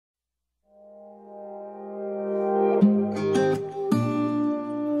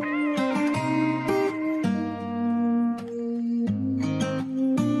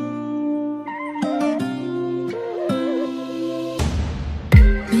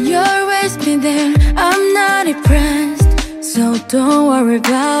there, I'm not impressed, so don't worry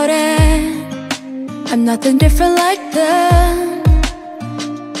about it. I'm nothing different like them.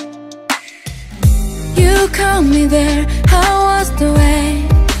 You caught me there, how was the way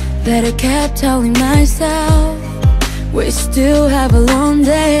that I kept telling myself we still have a long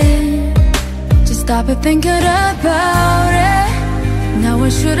day. Just stop and thinking about it. Now I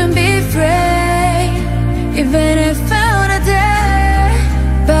shouldn't be afraid, even if I found a day,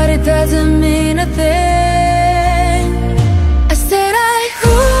 but it doesn't mean a thing. I said I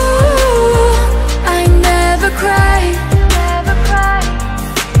never cry.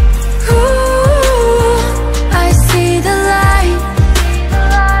 I see the light.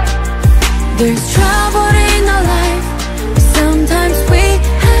 There's trouble in our life, but sometimes we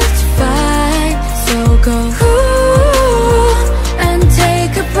have to fight. So go and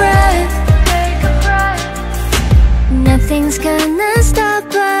take a breath. Nothing's gonna stop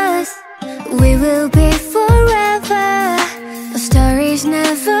us. We will be forever. The story's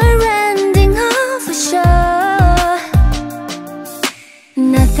never ending, oh for sure.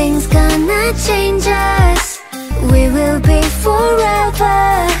 Nothing's gonna change us. We will be forever.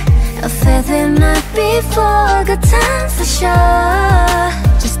 A feather might be forgotten for sure.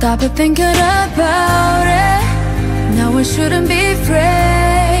 Just stop and thinking about it. Now I shouldn't be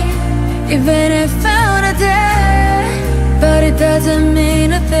afraid, even if I found a day, but it doesn't mean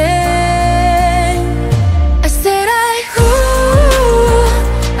a thing. I said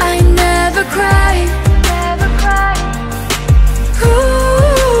I never cry.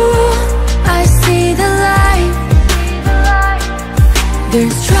 I see the light.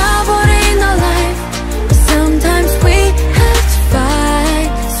 There's trouble in our life, but sometimes we have to fight.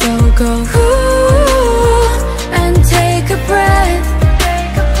 So go and take a breath.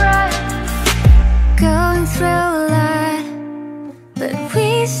 Going through a lot, but we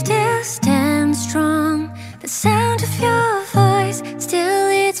still stand strong. The sound of your voice still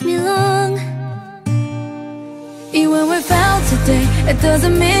leads me along. Even we found today, it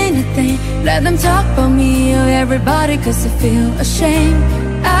doesn't mean a thing. Let them talk about me or everybody, cause I feel ashamed.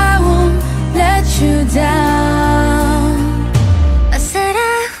 I won't let you down. I said I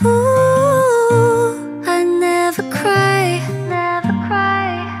never cry.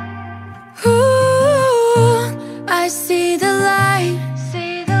 Ooh, I see the light.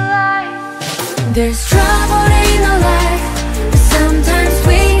 There's trouble in our life, but sometimes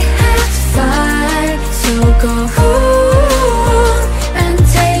we have to fight. So go and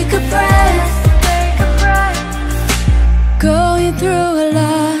take a breath. Going through a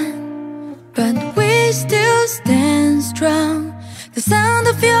lot, but we still stand strong. The sound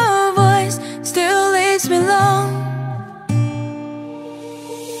of your voice